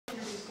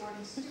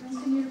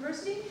Princeton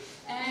University,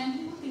 and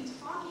he will be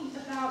talking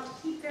about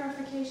heap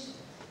verification.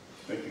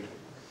 Thank you.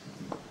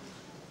 All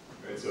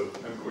right, so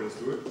I'm Gordon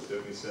Stewart, as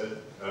Stephanie said.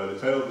 The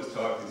title of this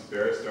talk is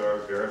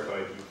Veristar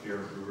Verified Heap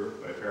Theorem Prover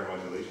by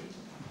Paramodulation.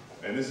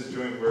 And this is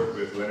joint work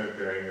with Leonard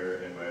Beringer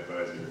and my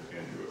advisor,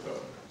 Andrew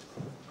Appel.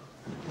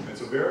 And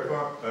so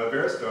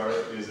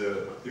Veristar is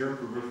a theorem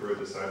prover for a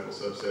decidable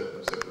subset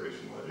of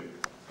separation logic.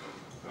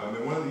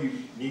 And one of the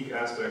unique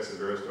aspects of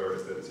Veristar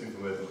is that it's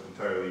implemented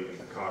entirely in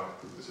the Coq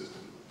proof of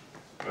system.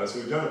 So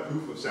we've done a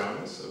proof of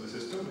soundness of the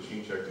system,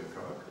 machine checked in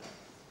Coq.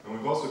 And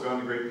we've also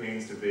gone to great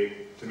pains to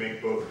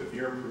make both the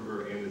theorem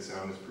prover and the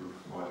soundness proof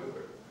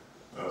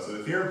modular. So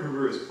the theorem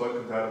prover is plug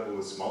compatible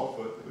with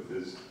Smallfoot,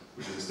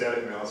 which is a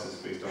static analysis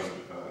based on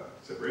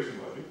separation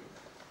logic.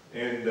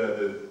 And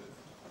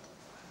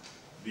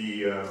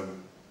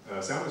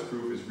the soundness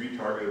proof is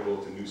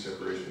retargetable to new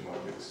separation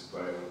logics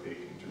by an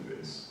opaque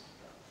interface.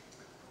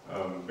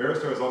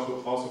 Veristar is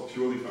also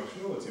purely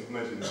functional. It's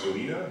implemented in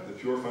Galena, the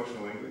pure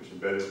functional language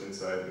embedded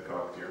inside the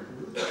Coq theorem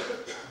prover,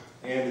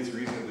 and it's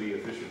reasonably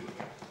efficient.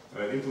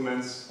 It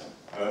implements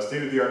a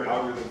state-of-the-art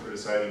algorithm for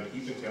deciding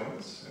heap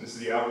entailments, and this is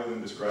the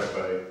algorithm described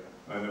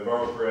by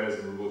Navarro-Perez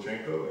and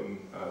Rubelchenko in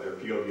their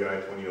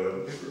PLDI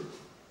 2011 paper.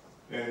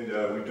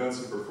 And we've done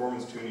some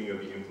performance tuning of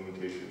the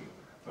implementation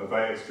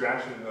via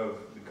extraction of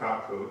the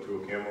Coq code to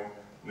OCaml,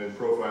 and then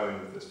profiling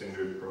with the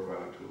standard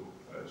profiling tool,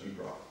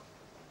 gprof.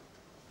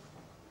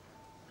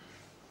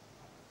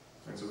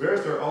 And so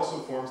Veristar also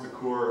forms the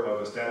core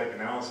of a static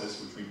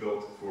analysis which we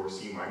built for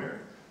C minor,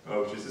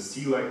 which is a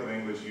C-like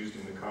language used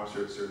in the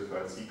ComCert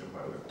certified C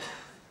compiler.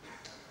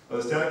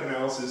 The static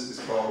analysis is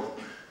called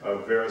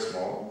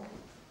Verismall,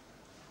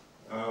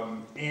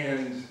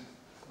 and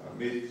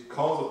it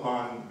calls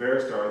upon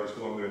Veristar, the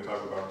tool I'm going to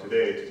talk about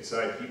today, to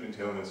decide heap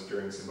entailments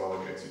during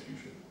symbolic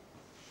execution.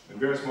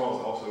 And Verismall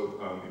is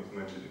also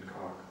implemented in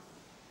Coq.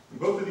 And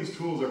both of these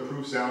tools are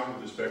proof sound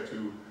with respect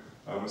to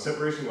a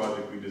separation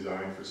logic we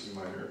designed for C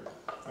minor,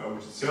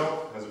 which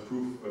itself has a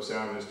proof of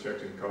soundness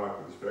checked in Coq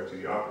with respect to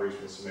the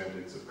operational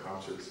semantics of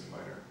ComCert C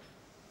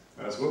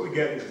minor. So what we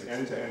get is an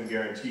end-to-end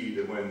guarantee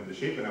that when the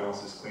shape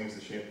analysis claims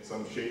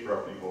some shape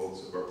property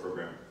holds of our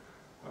program,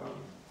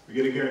 we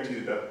get a guarantee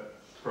that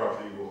that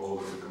property will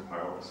hold as a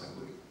compiled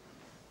assembly.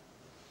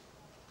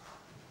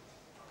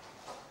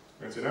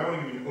 Right, so now I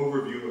want to give you an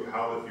overview of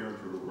how the theorem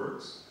prover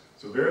works.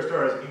 So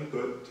Veristar as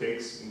input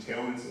takes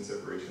entailments and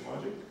separation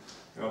logic.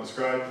 And I'll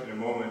describe in a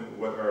moment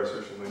what our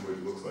assertion language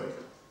looks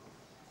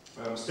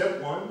like.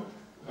 Step one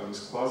is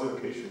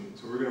clausification.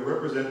 So we're going to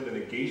represent the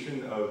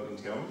negation of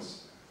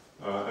entailments,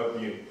 of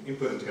the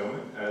input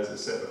entailment, as a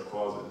set of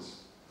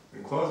clauses.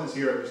 And clauses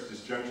here are just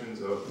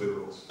disjunctions of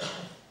literals.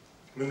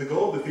 And then the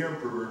goal of the theorem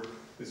prover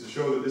is to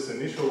show that this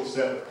initial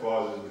set of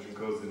clauses, which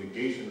encodes the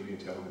negation of the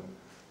entailment,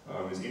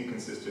 is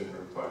inconsistent or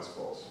implies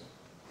false.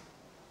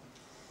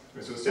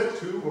 And so step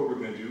two, what we're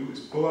going to do is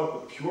pull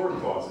out the pure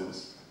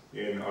clauses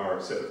in our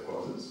set of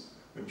clauses.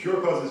 And pure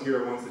clauses here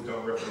are ones that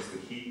don't reference the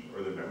heap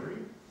or the memory.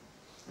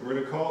 And we're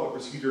going to call a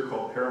procedure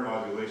called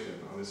paramodulation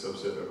on this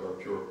subset of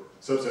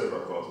our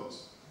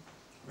clauses.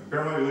 And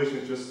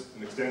paramodulation is just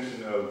an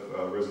extension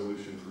of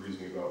resolution for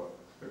reasoning about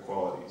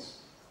equalities.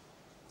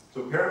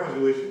 So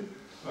paramodulation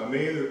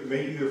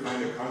may either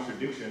find a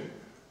contradiction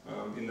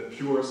in the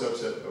pure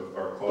subset of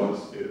our clause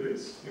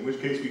database, in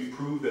which case we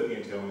prove that the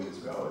entailment is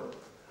valid,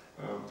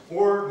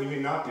 or we may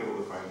not be able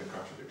to find a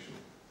contradiction,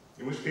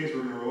 in which case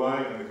we're going to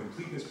rely on the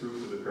completeness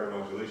proof of the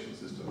paramodulation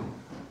system,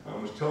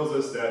 which tells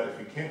us that if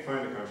we can't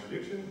find a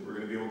contradiction, we're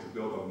going to be able to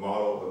build a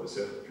model of a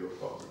set of pure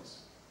clauses.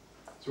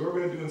 So what we're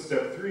going to do in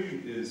step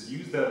three is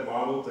use that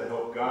model to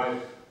help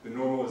guide the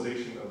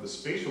normalization of the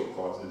spatial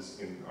clauses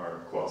in our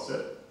clause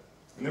set.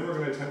 And then we're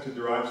going to attempt to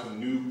derive some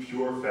new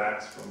pure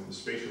facts from the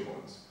spatial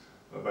ones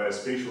via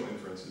spatial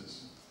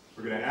inferences.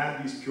 We're going to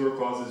add these pure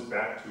clauses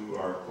back to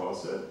our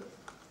clause set.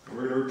 And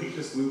we're going to repeat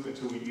this loop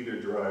until we either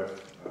derive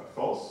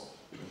false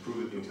and prove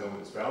that the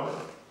entailment is valid,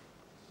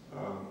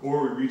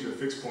 or we reach a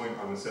fixed point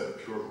on the set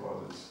of pure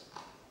clauses,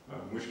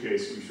 in which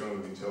case we've shown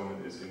that the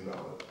entailment is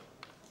invalid.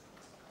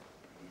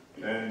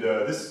 And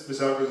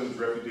this algorithm is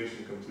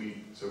refutation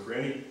complete, so for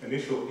any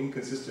initial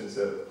inconsistent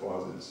set of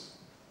clauses,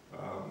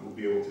 we'll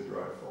be able to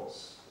derive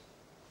false.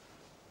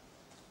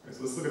 Right,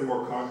 so let's look at a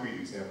more concrete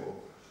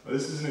example.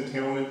 This is an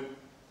entailment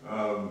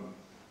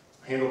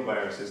handled by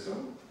our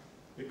system.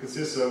 It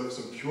consists of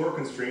some pure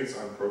constraints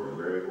on program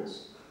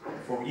variables.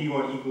 Form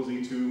E1 equals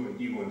E2 and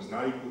E1 is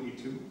not equal to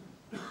E2.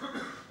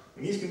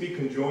 And these can be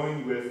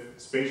conjoined with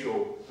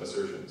spatial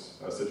assertions,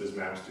 such as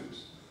maps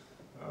to's.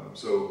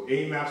 So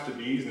A maps to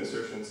B is an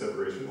assertion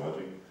separation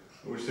logic,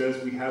 which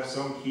says we have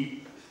some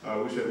heap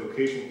which at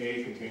location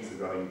A contains the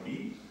value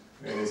B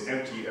and is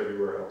empty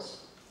everywhere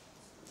else.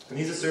 And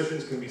these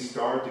assertions can be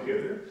starred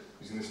together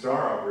using the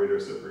star operator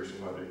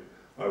separation logic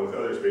with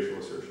other spatial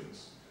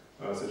assertions,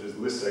 such as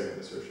list segment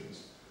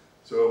assertions.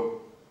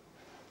 So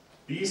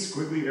B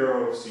squiggly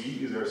arrow of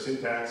C is our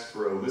syntax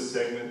for a list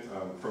segment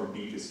from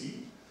B to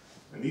C.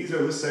 And these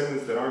are list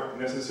segments that aren't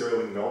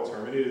necessarily null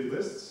terminated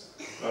lists,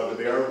 but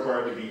they are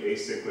required to be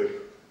acyclic.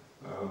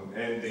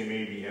 And and they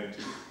may be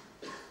empty.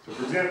 So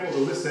for example,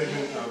 the list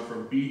segment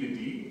from B to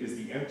D is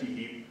the empty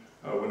heap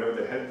whenever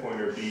the head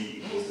pointer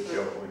B equals the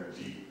tail pointer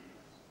D.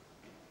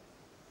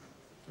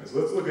 Right, so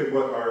let's look at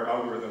what our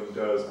algorithm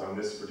does on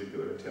this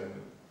particular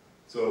entailment.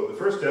 So the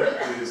first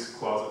step is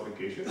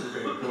clausification.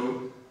 We're going to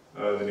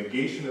code the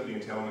negation of the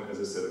entailment as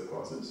a set of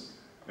clauses.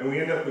 And we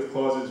end up with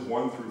clauses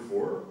 1 through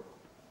 4.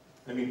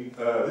 I mean,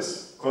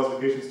 this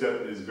clausification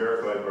step is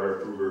verified by our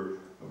prover,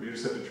 but you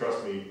just have to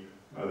trust me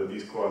that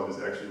these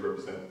clauses actually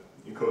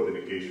encode the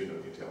negation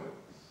of the entailment.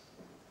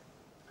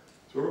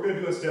 So what we're going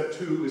to do in step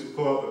 2 is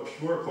pull out the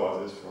pure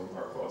clauses from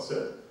our clause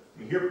set.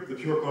 And here the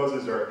pure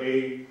clauses are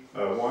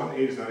A1,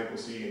 A does not equal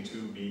C, and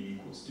 2, B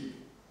equals D.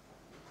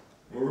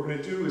 And what we're going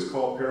to do is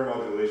call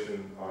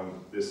paramodulation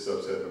on this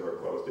subset of our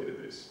clause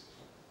database.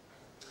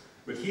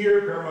 But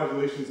here,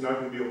 paramodulation is not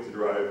going to be able to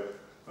derive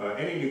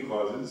any new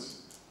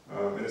clauses,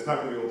 and it's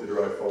not going to be able to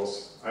derive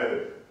false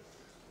either.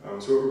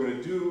 So what we're going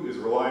to do is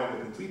rely on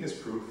the completeness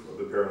proof of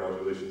the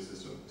paramodulation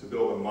system to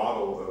build a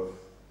model of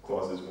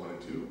clauses 1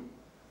 and 2.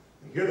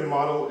 And here the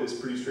model is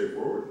pretty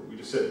straightforward. We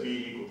just set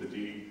B equal to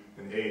D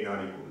and A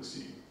not equal to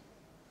C.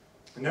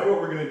 And now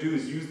what we're going to do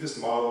is use this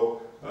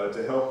model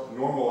to help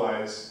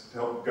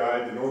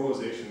guide the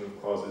normalization of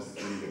clauses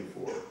 3 and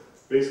 4.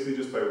 Basically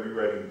just by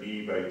rewriting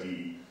B by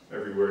D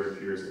everywhere it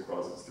appears in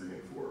clauses 3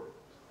 and 4.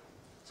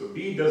 So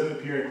B doesn't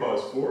appear in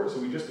clause 4, so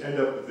we just end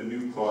up with the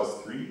new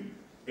clause 3,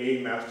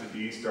 A maps to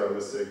D, star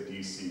list seg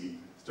DC,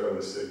 star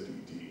list seg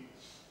DD.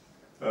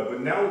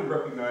 But now we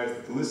recognize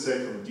that the list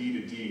seg from D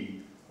to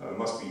D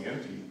must be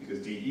empty because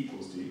D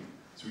equals D.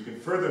 So we can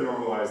further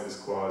normalize this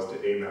clause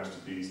to A maps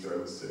to D, star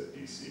list seg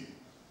DC.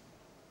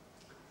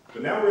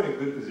 But now we're in a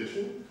good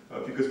position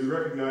because we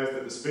recognize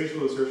that the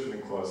spatial assertion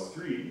in clause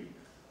 3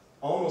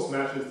 almost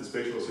matches the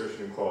spatial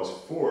assertion in clause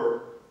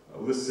 4,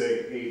 list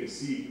seg A to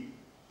C,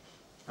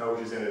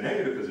 which is in a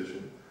negative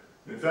position.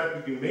 And in fact,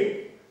 we can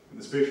make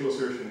the spatial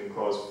assertion in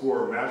clause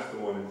 4 match the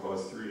one in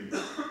clause 3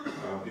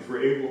 if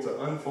we're able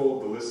to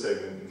unfold the list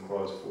segment in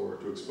clause 4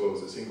 to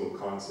expose a single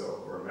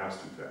concel or a maps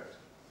to fact.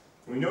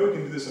 And we know we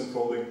can do this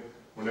unfolding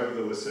whenever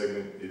the list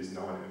segment is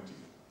non-empty.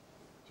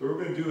 So what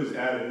we're going to do is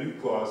add a new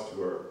clause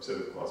to our set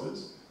of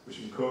clauses, which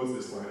encodes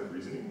this line of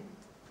reasoning,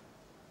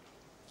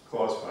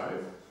 clause 5.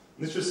 And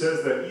this just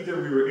says that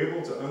either we were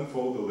able to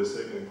unfold the list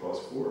segment in clause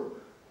 4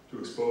 to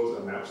expose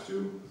a maps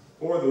to,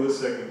 or the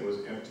list segment was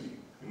empty,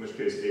 in which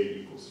case A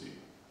equals C.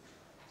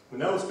 But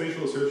now the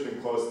spatial assertion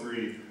in clause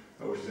 3,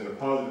 which is in a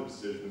positive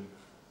position,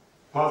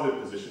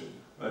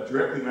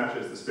 directly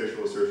matches the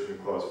spatial assertion in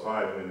clause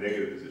 5 in a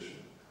negative position.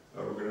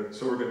 We're going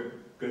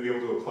to be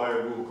able to apply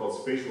a rule called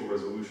spatial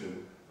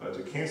resolution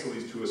to cancel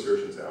these two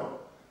assertions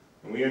out.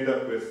 And we end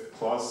up with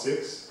clause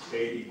 6,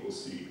 A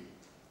equals C.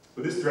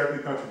 But this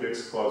directly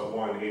contradicts clause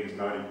 1, A does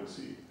not equal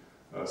C.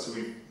 So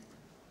we've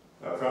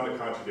found a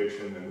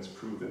contradiction and it's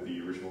proved that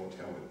the original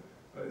entailment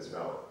is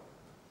valid.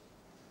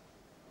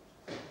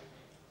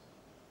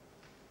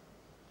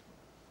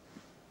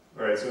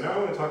 All right, so now I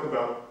want to talk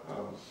about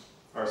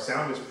our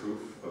soundness proof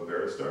of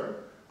Veristar.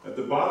 At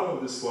the bottom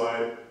of this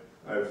slide,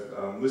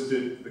 I've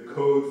listed the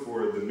code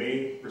for the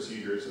main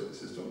procedures of the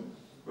system,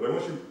 but I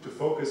want you to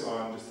focus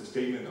on just the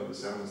statement of the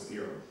soundness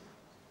theorem.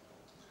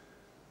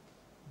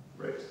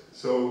 Right,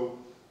 so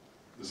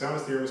the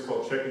soundness theorem is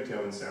called check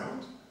entailment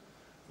sound,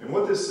 and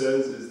what this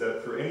says is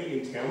that for any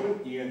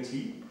entailment, ENT,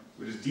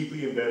 which is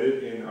deeply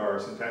embedded in our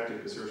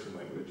syntactic assertion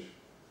language,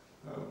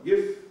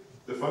 if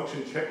the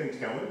function check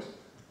entailment,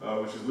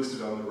 which is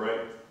listed on the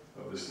right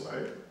of this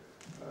slide,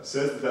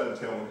 says that that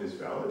entailment is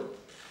valid,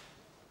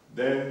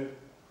 then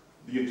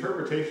the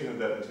interpretation of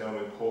that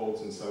entailment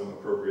holds in some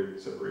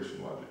appropriate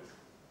separation logic.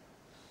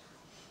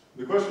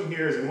 The question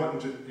here is in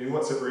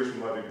what separation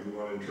logic do we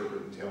want to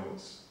interpret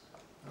entailments?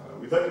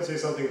 We'd like to say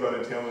something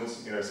about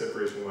entailments in our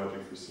separation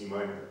logic for C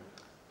minor,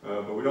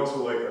 but we'd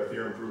also like our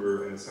theorem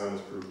prover and its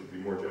soundness proof to be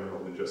more general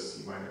than just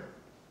C minor.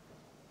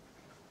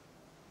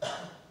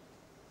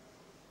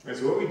 Right,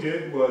 so what we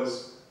did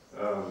was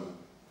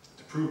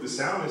to prove the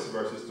soundness of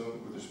our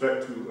system with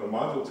respect to a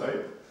module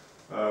type,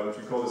 which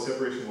we call the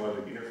separation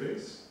logic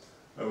interface,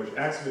 which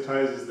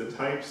axiomatizes the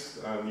types,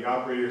 the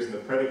operators, and the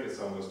predicates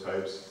on those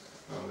types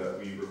that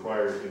we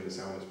require in the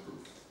soundness proof.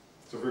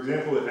 So for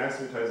example, it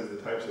axiomatizes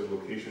the types of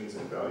locations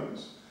and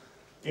values,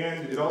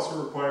 and it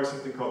also requires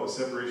something called the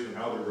separation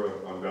algebra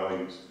on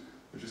values,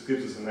 which just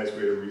gives us a nice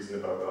way to reason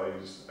about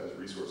values as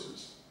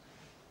resources.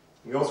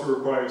 We also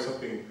require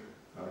something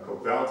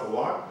called val to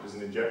lock, which is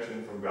an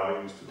injection from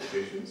values to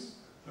locations,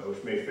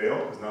 which may fail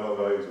because not all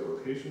values are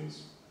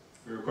locations.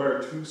 We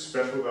require two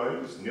special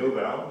values, nil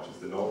val, which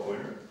is the null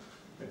pointer,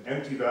 and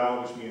empty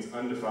val, which means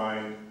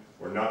undefined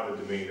or not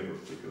the domain of a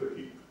particular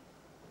heap.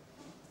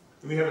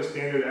 And we have a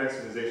standard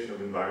axiomatization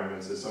of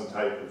environments as some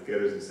type of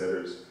getters and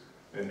setters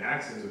and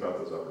axioms about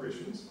those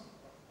operations.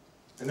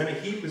 And then a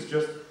heap is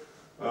just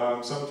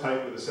some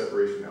type of the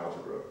separation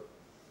algebra.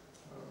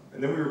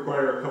 And then we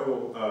require a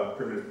couple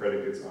primitive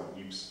predicates on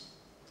heaps.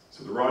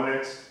 So the raw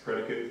next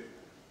predicate,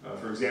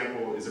 for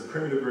example, is a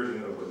primitive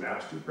version of the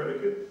maps to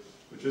predicate.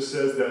 which just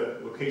says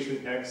that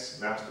location X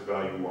maps to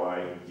value Y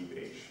in heap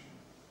H.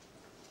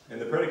 And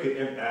the predicate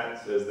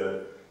emp@, says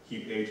that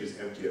heap H is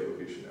empty at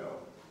location L.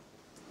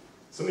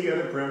 Some of the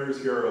other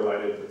parameters here are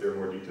elided, but there are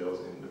more details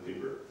in the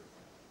paper.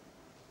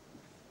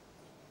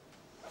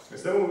 And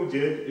so then what we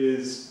did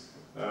is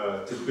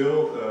we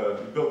built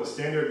a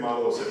standard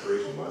model of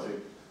separation logic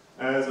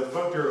as a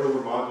functor over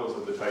modules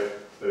of the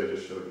type that I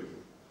just showed you.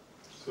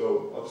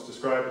 So I'll just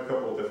describe a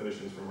couple of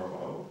definitions from our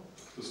model.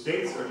 So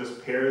states are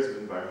just pairs of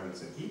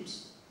environments in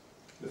heaps.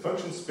 The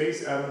function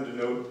space atom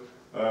denote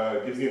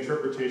gives the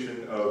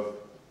interpretation of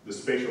the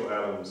spatial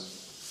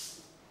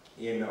atoms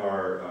in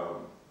our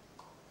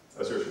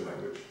assertion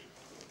language.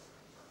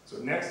 So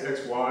next,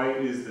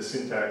 xy is the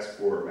syntax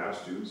for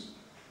mapstus.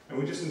 And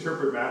we just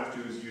interpret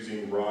mapstus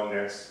using raw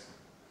next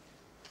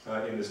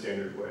in the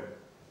standard way.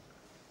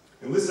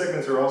 And list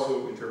segments are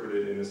also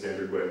interpreted in the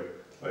standard way,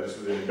 just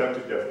with an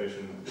inductive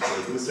definition. It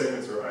says list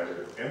segments are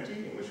either empty,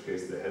 in which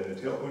case the head and the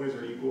tail pointers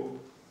are equal,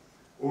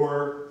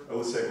 or a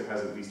list segment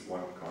has at least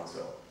one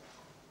consel.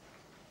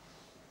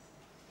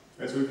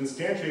 And so we've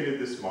instantiated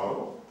this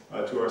model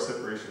to our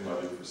separation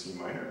logic for C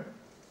minor.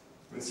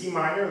 In C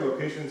minor,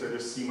 locations are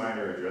just C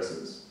minor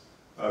addresses.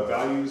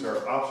 Values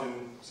are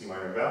option C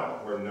minor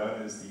val, where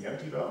none is the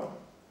empty val.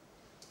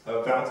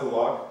 Val to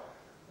lock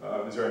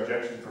is our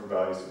injection from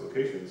values to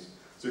locations.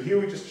 So here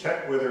we just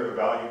check whether a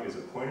value is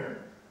a pointer,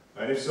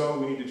 and if so,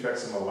 we need to check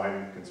some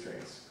alignment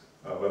constraints.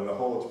 But in the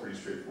whole, it's pretty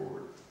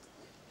straightforward.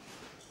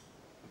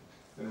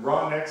 And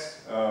raw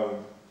next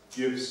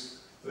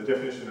gives the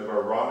definition of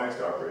our raw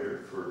next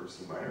operator for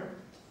C minor.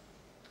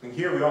 And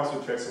here we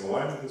also check some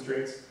alignment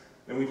constraints,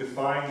 and we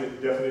define the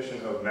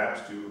definition of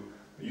mapstu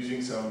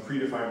using some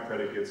predefined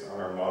predicates on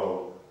our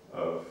model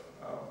of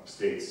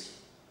states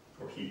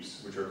or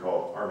heaps, which are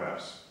called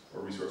RMaps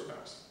or resource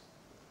maps.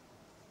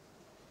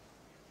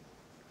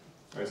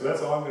 All right, so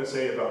that's all I'm going to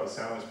say about the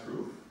soundness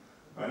proof.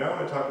 Now I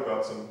want to talk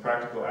about some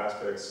practical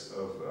aspects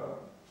of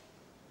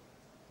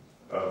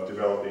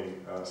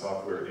developing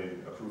software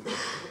in a proof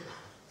engine.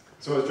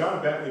 So as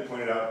John Bentley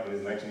pointed out in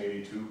his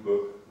 1982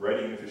 book,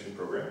 Writing Efficient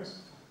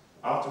Programs,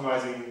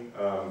 optimizing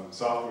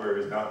software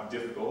is not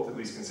difficult, at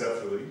least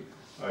conceptually.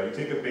 You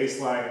take a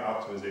baseline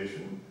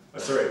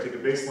take a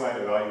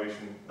baseline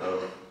evaluation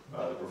of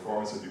the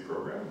performance of your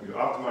program. You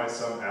optimize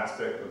some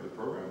aspect of the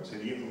program, say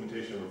the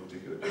implementation of a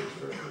particular data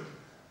structure,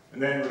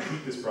 and then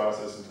repeat this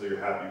process until you're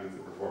happy with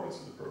the performance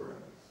of the program.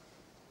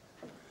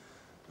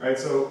 All right,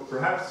 so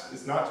perhaps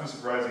it's not too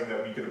surprising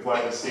that we could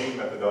apply the same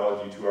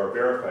methodology to our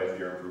verified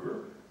theorem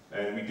prover,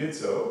 and we did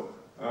so.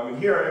 And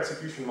here our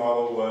execution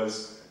model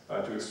was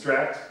to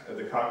extract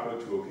the coq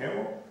code to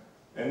OCaml,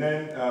 and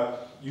then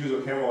use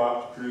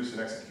OCaml to produce an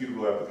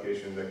executable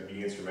application that can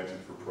be instrumented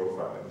for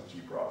profiling with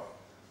gprof.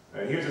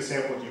 And here's a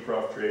sample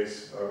gprof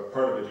trace,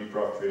 part of a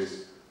gprof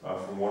trace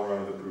from one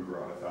run of the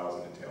prover on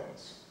 1,000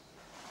 entailments.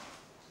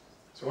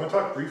 So I want to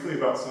talk briefly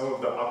about some of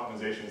the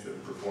optimizations that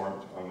we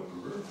performed on the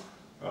prover.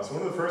 So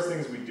one of the first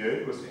things we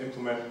did was to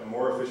implement a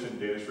more efficient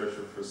data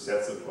structure for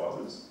sets of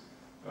clauses.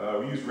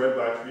 We used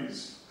red-black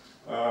trees,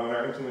 and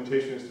our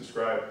implementation is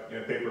described in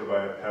a paper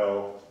by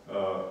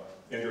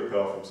Andrew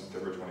Appel from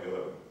September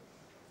 2011.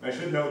 And I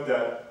should note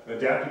that an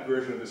adapted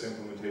version of this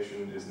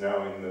implementation is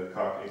now in the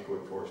Coq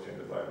 8.4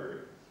 standard library.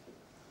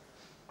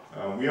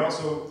 We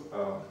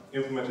also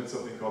implemented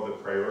something called the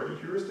priority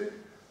heuristic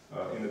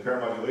in the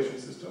paramodulation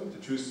system to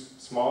choose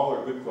small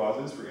or good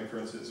clauses for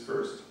inferences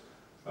first.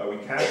 We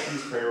cached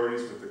these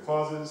priorities with the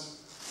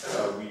clauses.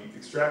 We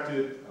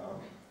extracted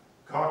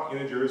Coq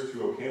integers to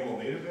OCaml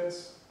native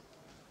events.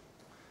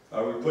 We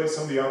replaced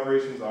some of the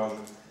operations on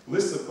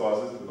lists of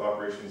clauses with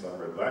operations on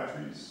red-black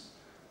trees.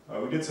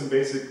 We did some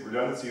basic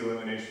redundancy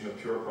elimination of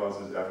pure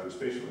clauses after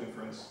spatial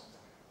inference.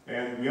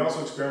 And we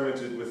also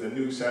experimented with a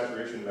new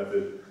saturation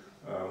method,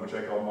 which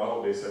I call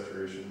model-based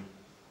saturation,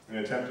 in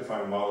an attempt to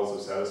find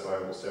models of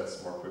satisfiable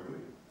sets more quickly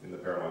in the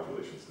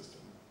paramodulation system.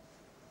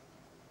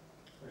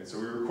 Right, so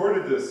we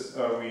recorded this,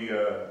 we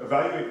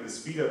evaluated the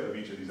speed up of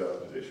each of these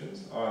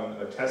optimizations on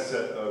a test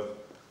set of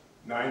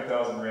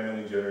 9,000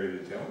 randomly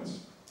generated entailments.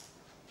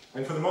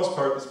 And for the most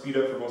part, the speed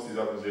up for most of these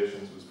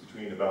optimizations was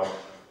between about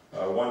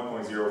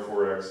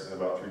 1.04x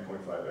and about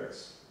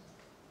 3.5x.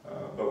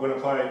 But when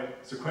applied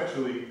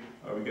sequentially,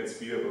 we get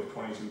speed up of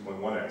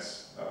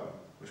 22.1x,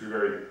 which we're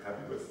very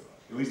happy with,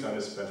 at least on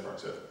this benchmark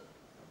set.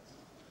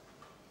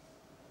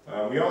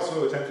 We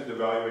also attempted to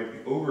evaluate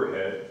the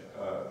overhead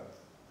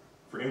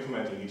for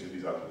implementing each of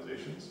these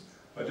optimizations,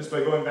 just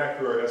by going back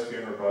to our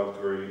SVN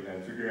repository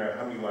and figuring out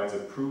how many lines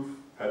of proof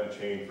had to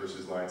change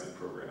versus lines of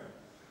program.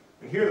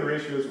 And here the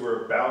ratios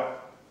were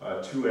about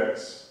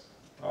 2x,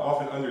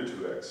 often under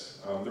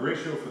 2x. The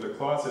ratio for the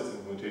clause sets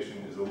implementation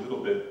is a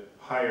little bit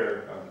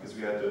higher because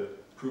we had to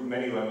prove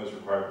many lemmas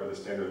required by the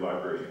standard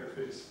library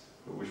interface,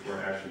 but which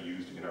weren't actually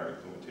used in our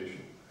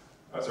implementation,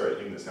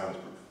 in the sounds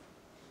proof.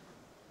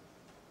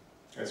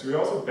 And so we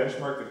also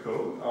benchmarked the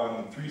code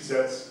on 3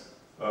 sets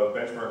of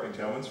benchmark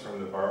entailments from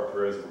the Barra,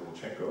 Perez, and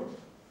Wolchenko.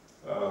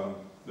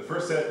 The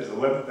first set is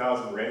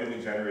 11,000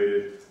 randomly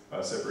generated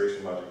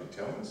separation logic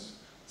entailments.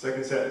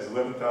 Second set is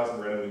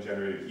 11,000 randomly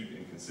generated heap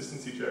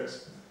inconsistency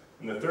checks.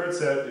 And the third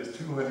set is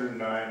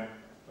 209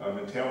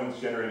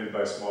 entailments generated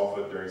by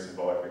Smallfoot during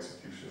symbolic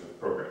execution of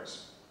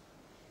programs.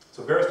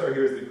 So Veristar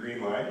here is the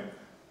green line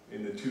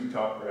in the two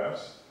top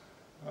graphs.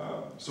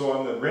 So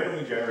on the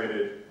randomly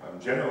generated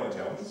general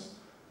entailments,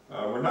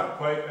 we're not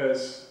quite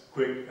as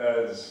quick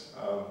as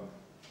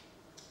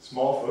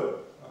Smallfoot.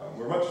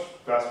 We're much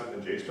faster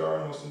than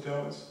JSTAR on most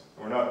entailments,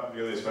 and we're not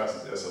nearly as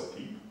fast as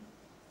SLP.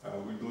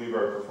 We believe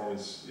our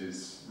performance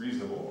is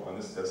reasonable on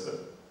this test set.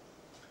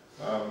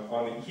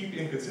 On the heap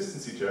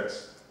inconsistency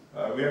checks,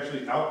 we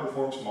actually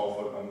outperform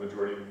Smallfoot on the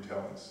majority of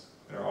entailments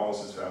and are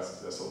almost as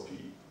fast as SLP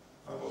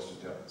on most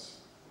entailments.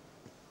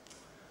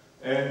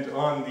 And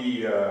on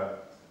the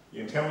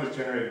entailments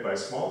generated by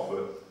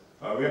Smallfoot,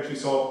 we actually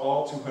solved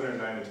all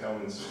 209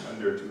 entailments in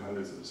under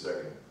 200ths of a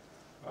second,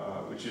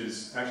 which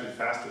is actually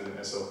faster than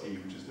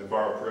SLP, which is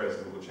Navarro-Perez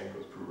and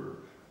Lubachenko's prover,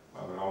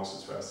 and almost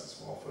as fast as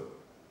Smallfoot.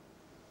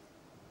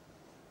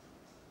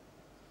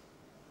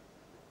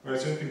 All right,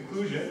 so in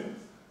conclusion,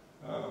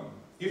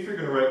 if you're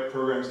going to write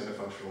programs in a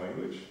functional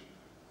language,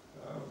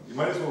 you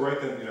might as well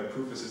write them in a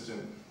proof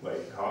assistant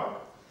like Coq,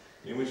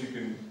 in which you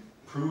can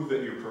prove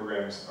that your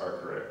programs are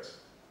correct.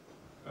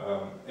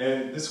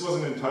 And this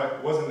wasn't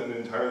an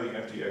entirely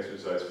empty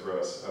exercise for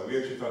us. We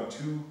actually found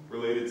two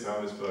related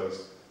soundness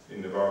bugs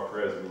in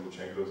Navarro-Perez and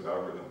Lubachenko's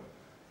algorithm,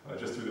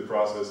 just through the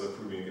process of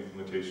proving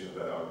implementation of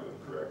that algorithm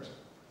correct.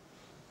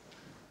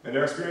 And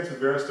our experience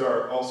with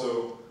Veristar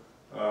also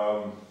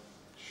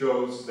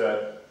shows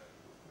that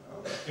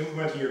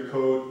implementing your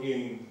code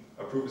in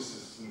a proof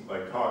assistant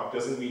like Coq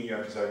doesn't mean you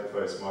have to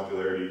sacrifice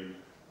modularity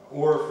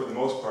or, for the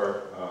most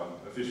part,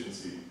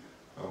 efficiency.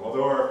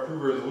 Although our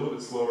prover is a little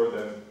bit slower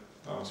than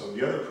some of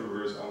the other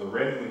provers on the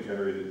randomly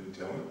generated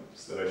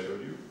entailments that I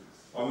showed you,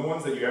 on the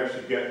ones that you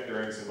actually get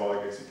during symbolic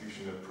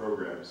execution of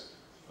programs,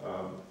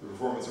 the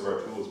performance of our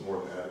tool is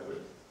more than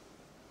adequate.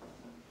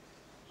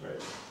 All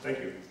right, thank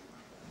you.